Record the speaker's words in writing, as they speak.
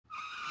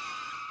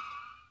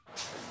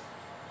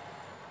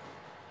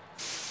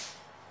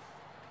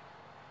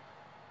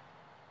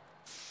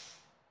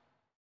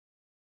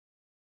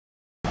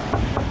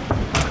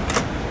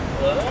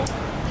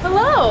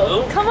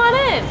come on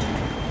in.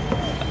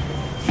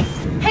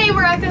 Hey,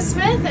 we're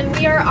Echosmith, and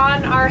we are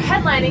on our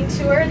headlining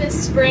tour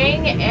this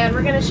spring, and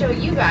we're going to show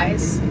you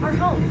guys our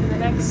home for the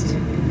next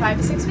 5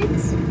 to 6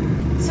 weeks.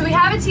 So we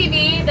have a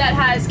TV that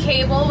has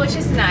cable, which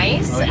is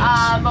nice, oh,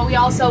 yes. But we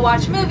also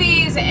watch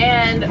movies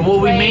and well,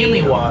 we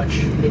mainly watch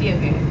video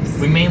games.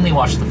 We mainly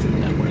watch the Food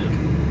Network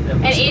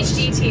and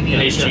HGTV.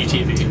 And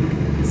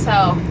HGTV.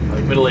 So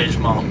like middle-aged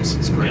moms,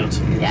 it's great.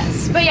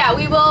 Yes, but yeah,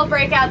 we will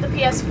break out the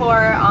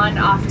PS4 on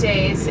off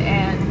days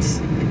and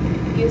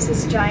use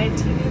this giant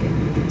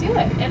TV to do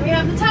it. And we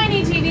have the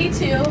tiny TV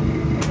too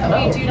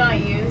that we do not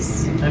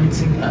use. I haven't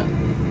seen that.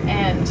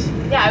 And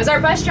yeah, it was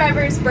our bus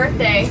driver's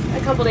birthday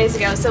a couple days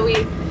ago, so we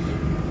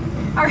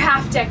are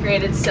half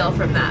decorated still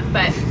from that.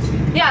 But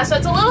yeah, so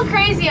it's a little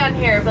crazy on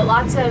here, but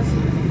lots of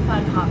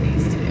fun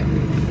hobbies to do.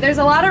 There's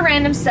a lot of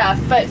random stuff,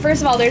 but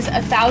first of all, there's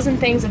 1,000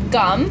 things of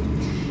gum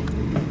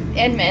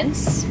and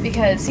mints,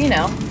 because, you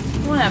know,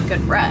 you want to have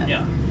good breath.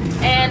 Yeah.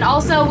 And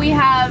also we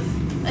have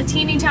a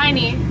teeny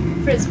tiny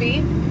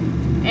Frisbee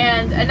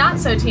and a not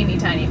so teeny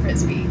tiny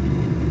Frisbee.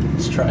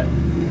 Let's try it.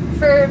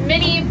 For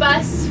mini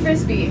bus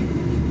Frisbee.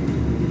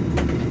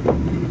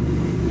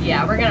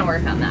 Yeah, we're gonna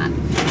work on that.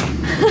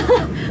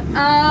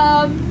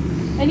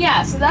 And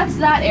yeah, so that's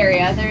that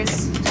area.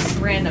 There's just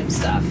random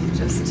stuff.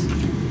 Just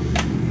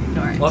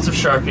ignore it. Lots of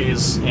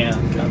Sharpies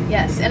and gum.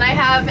 Yes, and I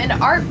have an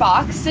art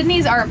box,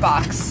 Sydney's art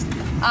box.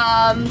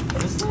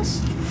 What is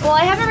this? Well,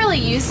 I haven't really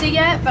used it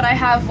yet, but I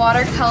have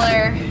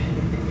watercolor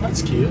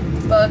That's cute.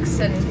 books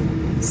and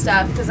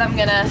stuff because I'm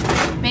gonna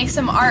make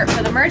some art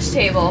for the merch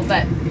table,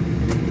 but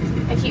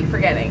I keep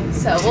forgetting.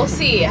 So we'll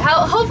see.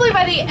 Hopefully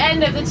by the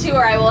end of the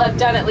tour I will have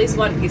done at least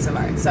one piece of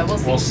art. So we'll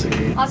see. We'll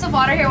see. Lots of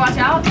water here, watch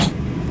out.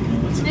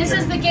 This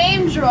is the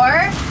game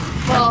drawer.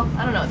 Well,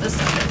 I don't know what this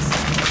stuff is.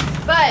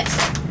 But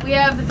we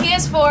have the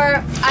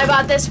PS4. I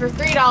bought this for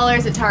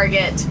 $3 at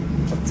Target.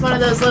 It's one of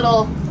those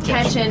little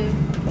catch and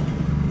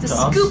it's a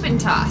scoop and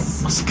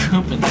toss. A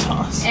scoop and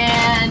toss.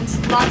 And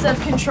lots of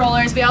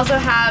controllers. We also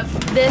have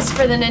this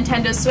for the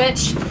Nintendo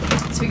Switch,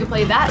 so we can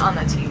play that on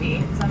the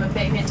TV, because I'm a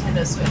big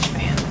Nintendo Switch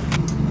fan.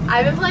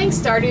 I've been playing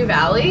Stardew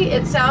Valley.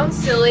 It sounds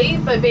silly,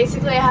 but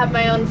basically I have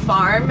my own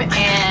farm,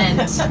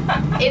 and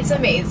it's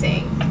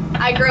amazing.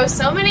 I grow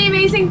so many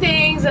amazing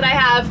things, and I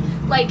have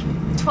like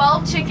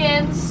 12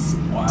 chickens,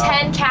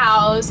 10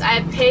 cows. I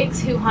have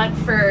pigs who hunt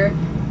for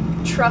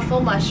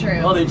truffle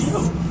mushrooms. Oh, they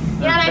do?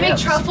 Yeah, and I make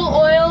truffle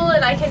oil,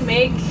 and I can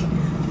make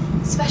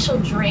special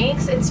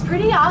drinks. It's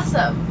pretty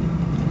awesome.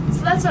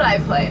 So that's what I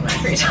play in my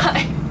free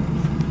time.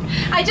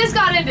 I just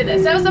got into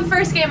this. That was the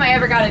first game I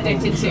ever got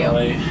addicted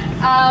to.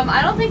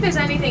 I don't think there's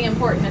anything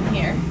important in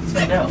here.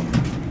 I know.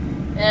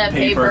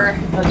 Paper.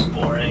 That's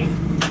boring.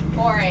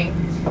 Boring.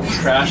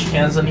 Trash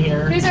cans in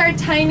here. Here's our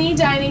tiny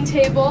dining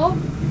table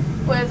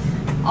with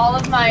all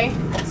of my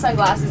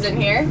sunglasses in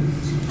here.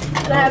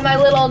 And I have my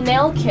little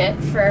nail kit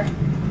for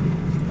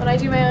when I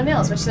do my own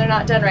nails, which they're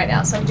not done right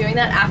now, so I'm doing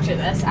that after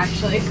this,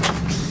 actually.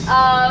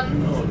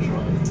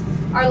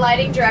 Our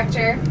lighting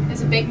director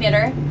is a big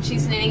knitter.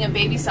 She's knitting a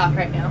baby sock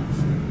right now.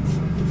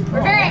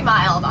 We're very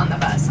mild on the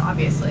bus,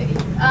 obviously.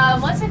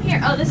 What's in here?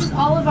 Oh, this is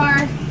all of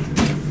our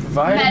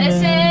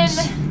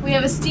medicine. We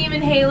have a steam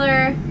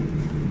inhaler,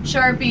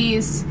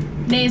 Sharpies,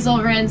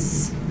 nasal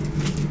rinse,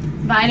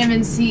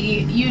 vitamin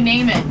C, you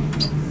name it.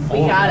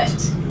 We got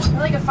it. We're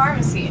like a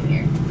pharmacy in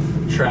here.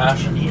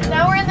 Trash in here.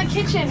 Now we're in the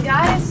kitchen,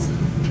 guys.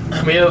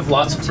 We have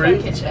lots of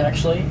fruit,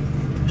 actually,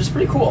 which is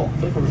pretty cool. I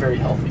feel like we're very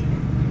healthy.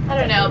 I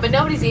don't know, but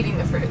nobody's eating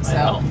the fruit, so.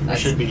 I know. I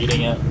should be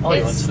eating it.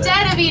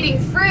 Instead of eating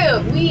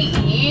fruit, we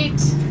eat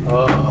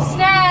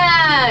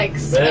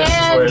snacks. This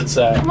is where it's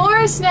at.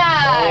 More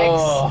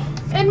snacks.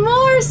 And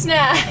more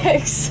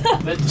snacks.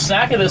 The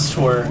snack of this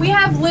tour. We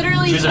have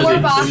literally 4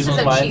 boxes of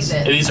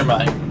Cheez-Its. These are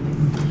mine.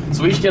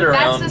 So we each get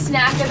around. That's the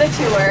snack of the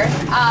tour.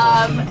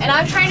 And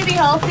I'm trying to be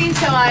healthy,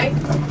 so I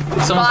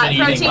bought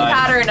protein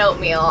powder and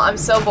oatmeal. I'm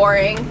so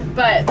boring,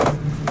 but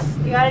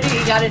you gotta do what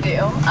you gotta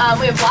do.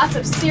 We have lots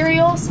of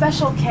cereal,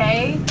 Special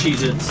K.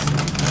 Cheez-Its.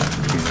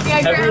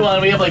 Yeah,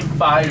 everyone, we have like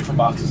 5 different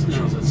boxes of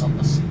Cheez-Its on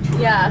this.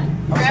 Yeah,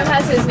 Graham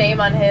has his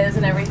name on his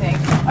and everything.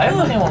 I have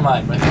the name on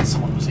mine, but I think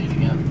someone was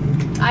eating it.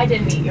 I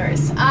didn't eat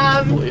yours.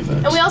 And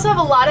we also have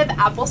a lot of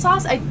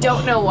applesauce. I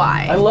don't know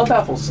why. I love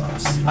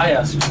applesauce. I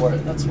asked you for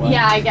it, that's why.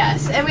 Yeah, I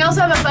guess. And we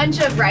also have a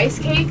bunch of rice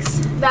cakes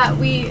that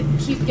we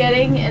keep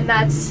getting, and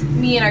that's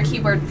me and our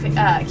keyboard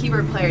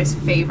player's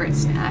favorite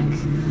snack,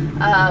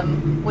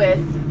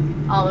 with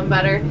almond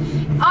butter.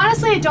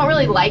 Honestly, I don't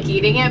really like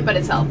eating it, but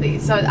it's healthy.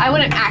 So I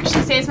wouldn't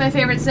actually say it's my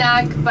favorite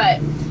snack,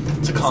 but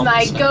it's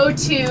my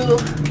go-to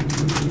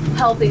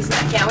healthy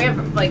snack. Yeah, we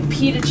have like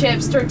pita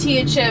chips,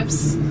 tortilla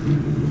chips,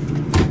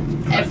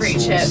 every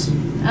chip.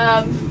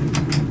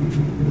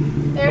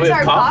 There's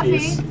our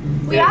coffee.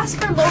 We ask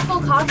for local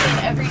coffee in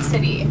every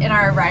city in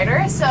our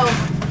rider, so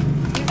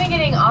we've been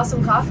getting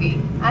awesome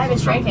coffee. I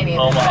haven't drank any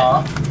of it,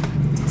 but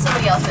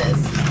somebody else's.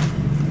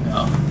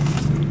 Yeah.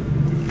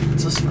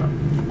 What's this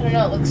from? I don't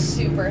know, it looks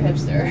super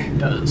hipster. It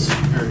does.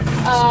 Very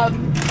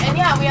And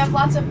yeah, we have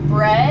lots of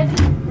bread,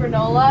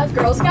 granola,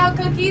 Girl Scout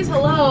cookies.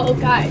 Hello,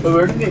 guys. But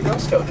where do we get Girl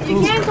Scout cookies?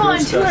 You can't go on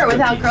tour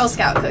without Girl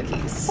Scout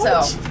cookies.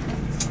 What? So,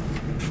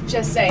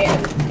 just saying.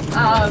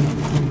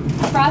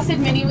 Frosted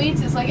mini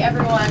wheats is like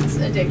everyone's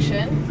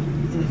addiction.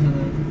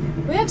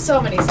 Mm-hmm. We have so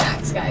many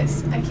snacks,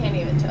 guys. I can't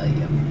even tell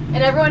you.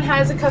 And everyone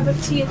has a cup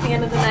of tea at the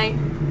end of the night.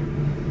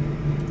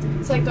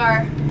 It's like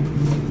our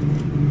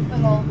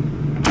little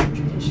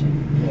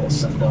tradition. Little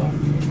send off.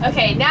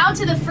 Okay, now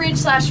to the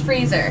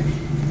fridge/freezer.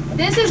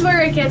 This is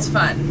where it gets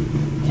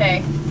fun.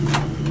 Okay.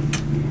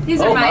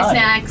 These are my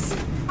snacks.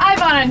 I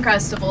bought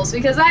Uncrustables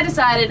because I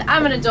decided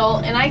I'm an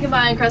adult and I can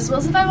buy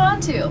Uncrustables if I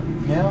want to.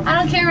 Yeah. I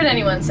don't care what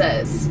anyone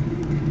says.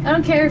 I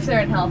don't care if they're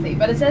unhealthy,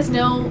 but it says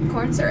no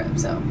corn syrup,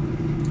 so.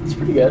 It's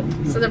pretty good.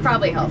 So they're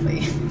probably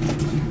healthy.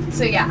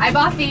 So yeah, I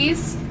bought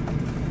these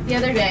the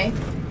other day.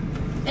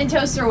 And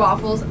toaster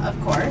waffles,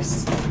 of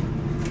course.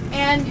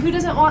 And who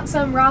doesn't want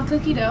some raw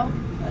cookie dough?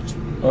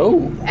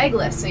 Oh.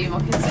 Eggless, so you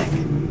won't get sick.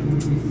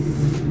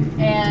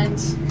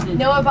 And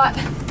Noah bought,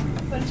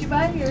 what did you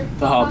buy?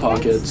 The Hot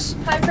Pockets.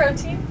 High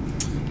protein?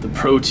 The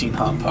protein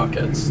Hot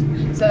Pockets.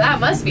 So that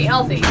must be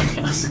healthy.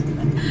 Yes.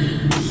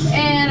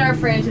 And our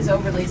fridge is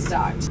overly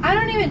stocked. I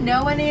don't even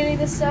know what any of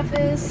this stuff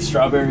is.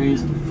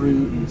 Strawberries and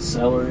fruit and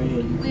celery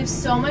and... We have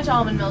so much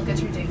almond milk,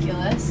 it's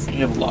ridiculous. We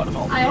have a lot of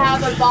almond I milk.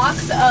 have a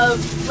box of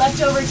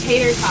leftover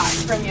tater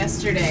tots from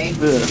yesterday.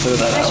 Throw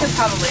that I out. should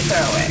probably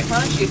throw away. Why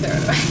don't you throw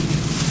it away?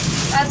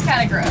 That's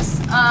kind of gross.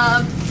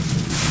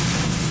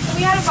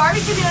 We had a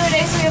barbecue the other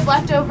day, so we have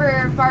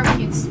leftover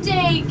barbecued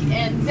steak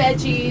and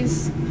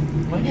veggies,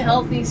 and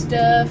healthy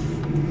stuff.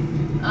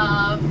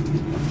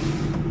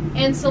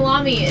 And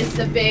salami is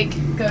the big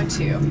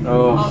go-to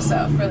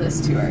also for this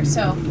tour.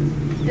 So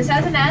this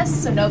has an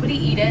S, so nobody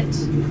eat it.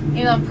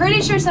 Even though I'm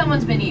pretty sure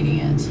someone's been eating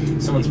it.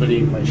 Someone's been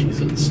eating my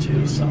Cheez-Its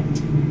too, so.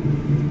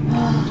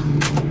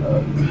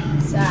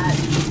 Sad.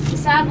 It's a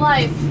sad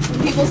life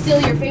when people steal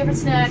your favorite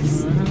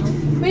snacks.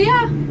 But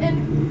yeah,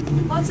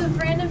 and lots of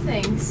random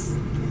things.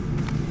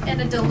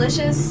 And a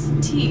delicious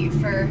tea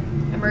for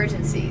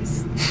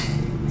emergencies.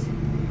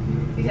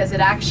 Because it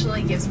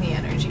actually gives me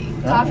energy.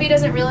 Coffee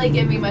doesn't really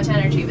give me much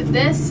energy, but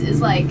this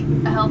is like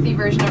a healthy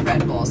version of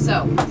Red Bull.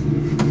 So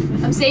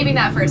I'm saving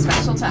that for a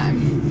special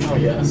time. Oh,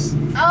 yes.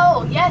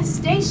 Oh, yes,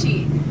 day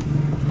sheet.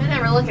 I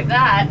never look at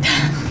that.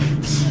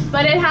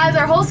 But it has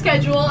our whole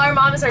schedule. Our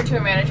mom is our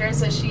tour manager,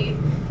 so she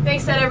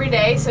makes that every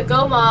day. So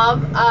go,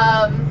 Mom.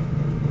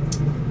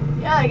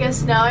 Yeah, I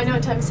guess now I know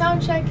what time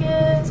sound check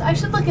is. I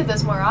should look at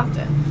this more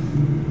often.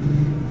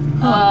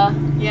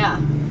 Yeah,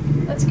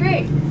 that's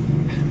great.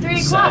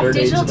 3 o'clock,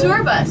 digital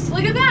tour bus.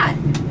 Look at that.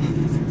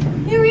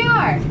 Here we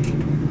are.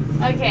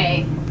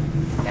 Okay,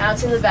 now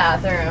to the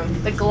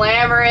bathroom. The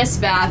glamorous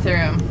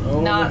bathroom.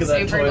 Oh, Not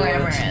super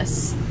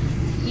glamorous.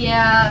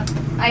 Yeah,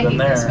 I hate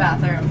this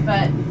bathroom,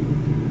 but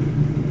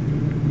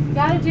you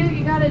gotta do what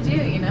you gotta do,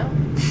 you know?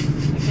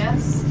 I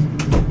guess.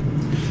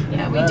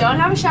 Yeah, we don't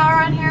have a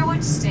shower on here,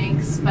 which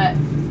stinks, but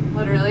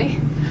literally.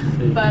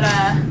 But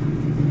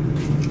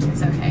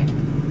it's okay.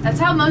 That's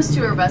how most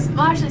tour buses,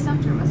 well actually some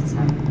tour buses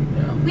have.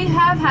 Yeah. We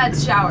have had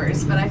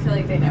showers, but I feel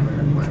like they never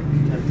work.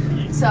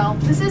 So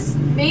this is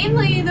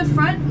mainly the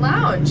front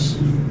lounge.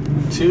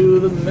 To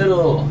the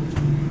middle.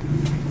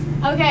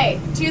 Okay,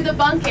 to the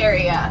bunk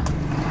area.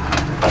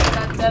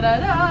 Da, da, da,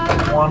 da.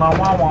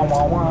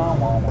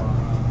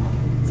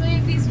 So we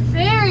have these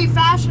very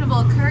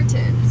fashionable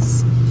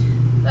curtains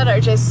that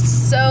are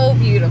just so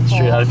beautiful.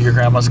 Straight out of your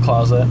grandma's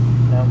closet.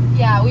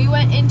 Yeah, we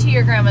went into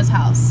your grandma's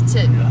house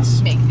to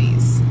make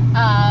these.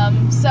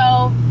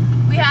 So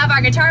we have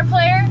our guitar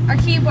player, our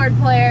keyboard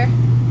player,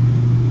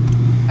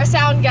 our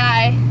sound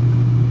guy,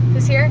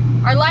 who's here,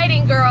 our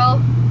lighting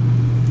girl,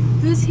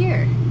 who's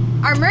here,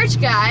 our merch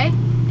guy,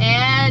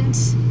 and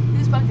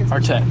whose bunk is it? Our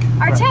tech.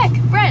 Our tech,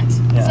 Brent.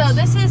 Yes. So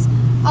this is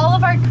all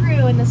of our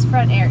crew in this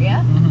front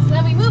area. So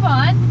then we move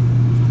on,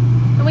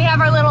 and we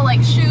have our little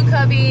like shoe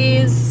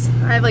cubbies.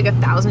 I have like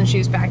 1,000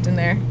 shoes packed in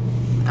there.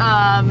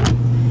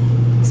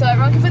 So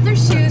everyone can put their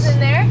shoes in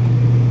there.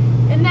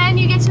 And then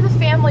you get to the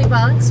family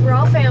bunks. We're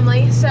all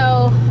family.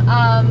 So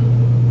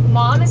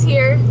Mom is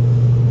here.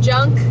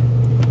 Junk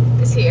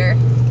is here.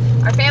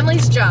 Our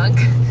family's junk.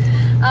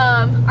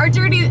 Our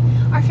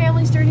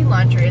family's dirty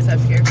laundry is up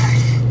here.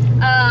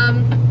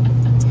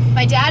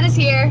 My dad is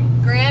here.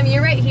 Graham,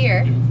 you're right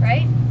here,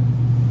 right?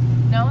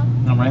 Noah?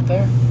 I'm right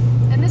there.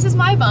 And this is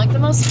my bunk, the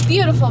most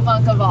beautiful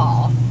bunk of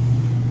all.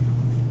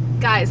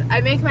 Guys, I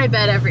make my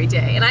bed every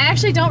day, and I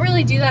actually don't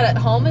really do that at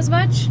home as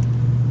much,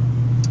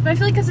 but I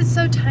feel like because it's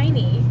so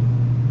tiny,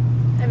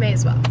 I may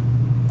as well.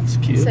 That's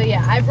cute. So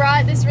yeah, I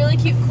brought this really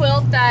cute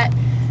quilt that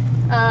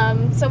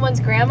someone's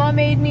grandma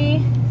made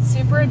me,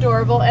 super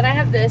adorable, and I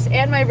have this,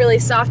 and my really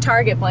soft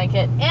Target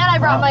blanket, and I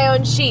brought my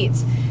own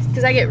sheets,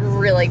 because I get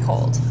really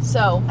cold,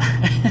 so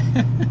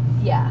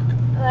yeah.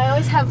 And I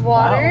always have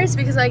waters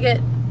because I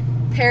get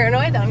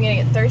paranoid that I'm gonna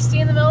get thirsty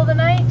in the middle of the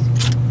night,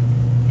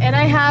 and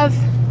I have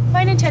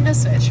my Nintendo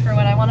Switch for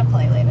when I want to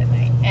play late at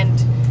night, and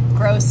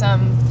grow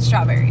some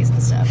strawberries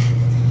and stuff.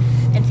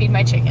 And feed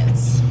my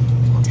chickens.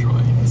 Enjoy.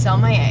 And sell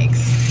my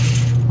eggs.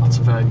 Lots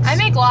of eggs. I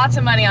make lots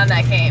of money on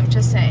that game,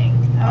 just saying.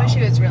 I wish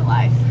it was real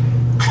life.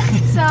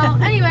 So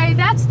anyway,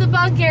 that's the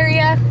bunk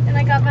area, and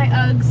I got my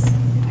Uggs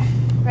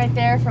right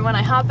there for when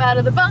I hop out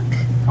of the bunk.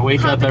 I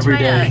wake up every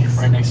day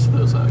right next to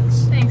those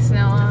Uggs. Thanks,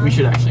 Noah. We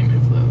should actually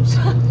move those.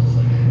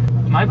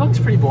 My bunk's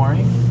pretty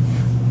boring.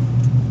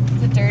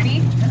 Is it dirty?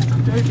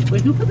 Yeah, dirty.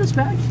 Wait, who put this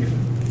back here?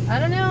 I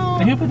don't know.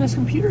 And who put this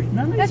computer?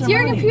 None of these That's are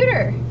your mine.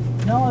 computer.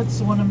 No, it's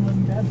the one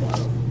I'm Dad bought.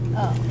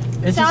 Oh.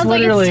 It's Sounds just like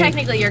literally, it's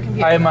technically your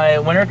computer. I have my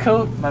winter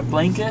coat, my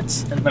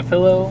blankets, and my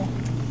pillow,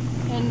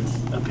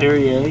 and a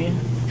Perrier.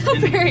 a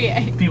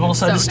Perrier. People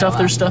decide to stuff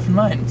their Noah. stuff in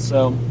mine,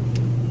 so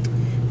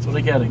that's what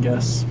I get, I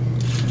guess.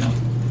 You know.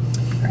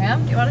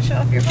 Graham, do you want to show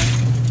off your bunk?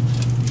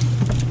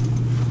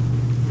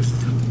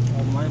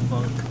 On my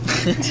bunk.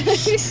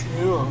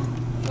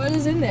 What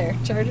is in there?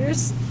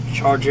 Chargers?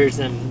 Chargers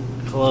and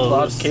clothes. A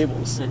lot of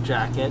cables. And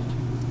jacket.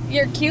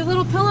 Your cute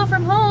little pillow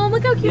from home.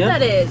 Look how cute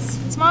that is.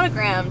 It's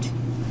monogrammed.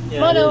 Yeah,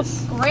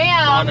 Monogrammed.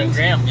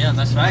 Monogram, yeah,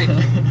 that's right.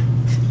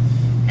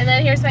 And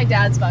then here's my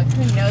dad's bunk.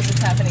 Who knows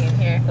what's happening in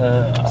here?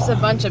 Just a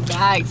bunch of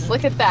bags.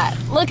 Look at that.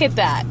 Look at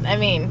that. I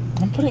mean.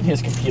 I'm putting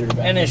his computer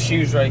back. And his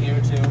shoes right here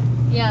too.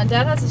 Yeah,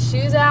 Dad has his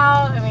shoes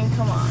out. I mean,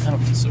 come on. I don't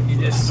think so. You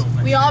just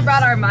We all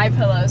brought our My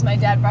Pillows. My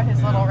dad brought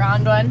his little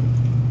round one.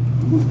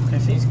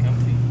 He's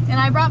comfy.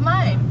 And I brought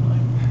mine.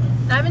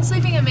 And I've been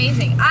sleeping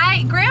amazing.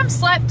 Graham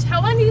slept,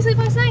 how long did you sleep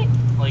last night?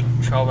 Like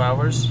 12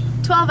 hours.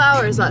 12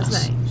 hours last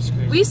night.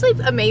 We sleep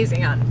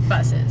amazing on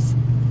buses.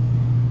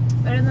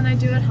 Better than I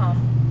do at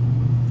home.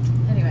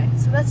 Anyway,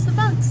 so that's the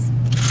bunks.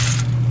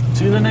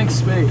 To the next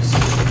space.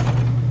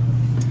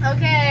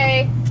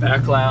 Okay.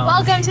 Back lounge.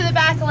 Welcome to the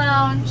back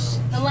lounge.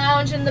 The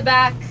lounge in the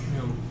back.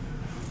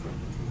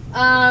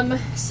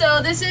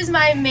 So this is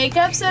my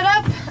makeup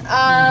setup.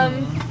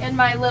 In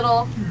my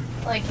little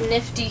like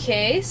nifty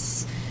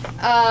case.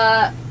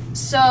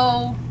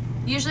 So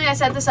usually I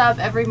set this up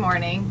every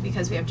morning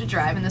because we have to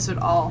drive, and this would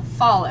all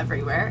fall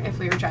everywhere if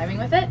we were driving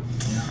with it.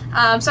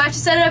 So I have to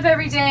set it up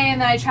every day,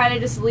 and then I try to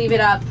just leave it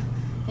up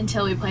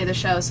until we play the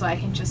show so I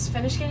can just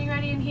finish getting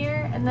ready in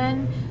here, and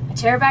then I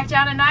tear it back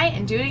down at night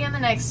and do it again the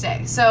next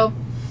day. So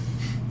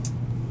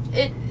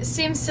it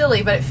seems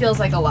silly, but it feels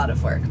like a lot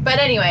of work. But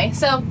anyway,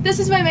 so this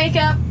is my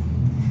makeup.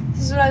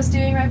 This is what I was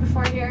doing right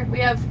before here. We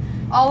have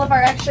all of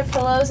our extra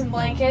pillows and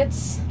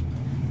blankets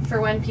for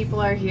when people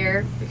are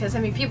here, because I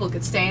mean people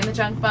could stay in the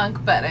junk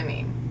bunk, but I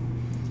mean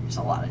there's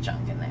a lot of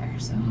junk in there.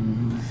 So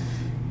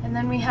and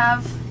then we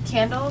have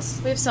candles.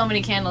 We have so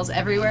many candles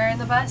everywhere in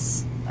the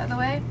bus, by the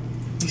way.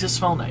 These just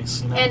smell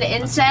nice, you know? And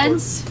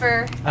incense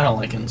for I don't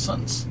like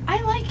incense.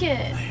 I like it.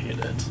 I hate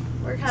it.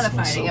 We're kind of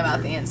Smells fighting so about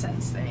weird. the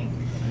incense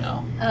thing.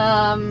 Yeah.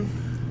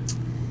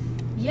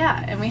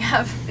 Yeah, and we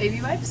have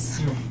baby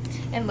wipes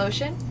and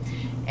lotion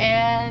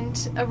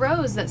and a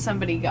rose that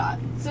somebody got.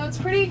 So it's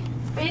pretty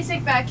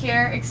basic back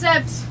here,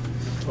 except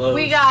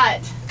we got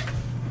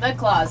a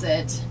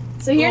closet.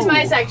 So here's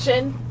my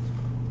section.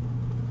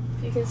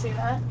 If you can see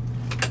that.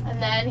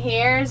 And then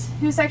here's,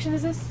 whose section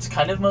is this? It's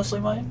kind of mostly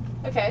mine,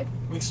 Okay.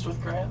 mixed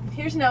with Graham.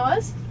 Here's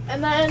Noah's.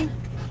 And then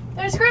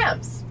there's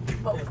Graham's.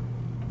 Oh.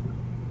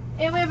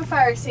 And we have a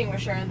fire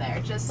extinguisher in there,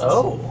 just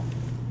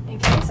in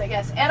case, I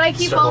guess. And I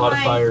keep Start a all lot of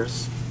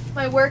fires.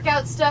 my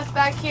workout stuff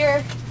back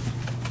here,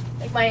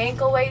 like my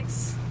ankle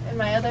weights and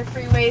my other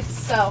free weights.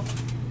 So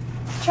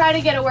try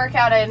to get a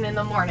workout in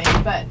the morning,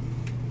 but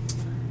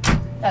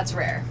that's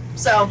rare.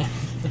 So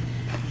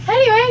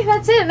anyway,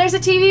 that's it. And there's a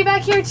TV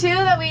back here too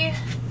that we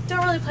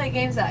don't really play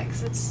games at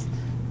because it's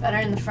better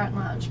in the front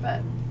lounge.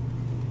 But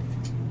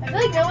I feel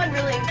like no one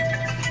really.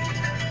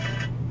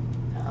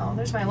 Oh,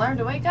 there's my alarm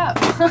to wake up.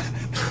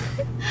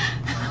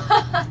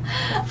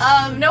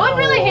 No one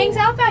really hangs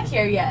out back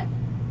here yet.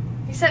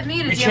 Except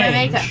me to do my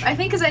makeup. I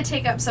think because I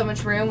take up so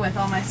much room with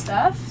all my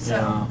stuff.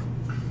 So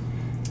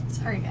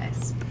sorry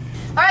guys.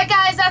 Alright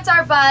guys, that's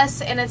our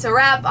bus, and it's a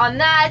wrap on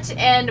that,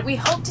 and we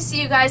hope to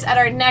see you guys at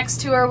our next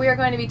tour. We are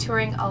going to be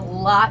touring a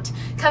lot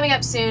coming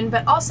up soon,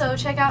 but also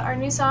check out our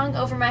new song,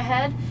 Over My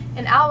Head,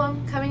 an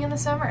album coming in the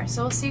summer.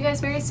 So we'll see you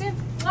guys very soon.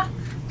 Mwah.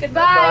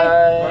 Goodbye.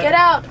 Bye. Get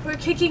out. We're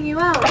kicking you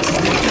out.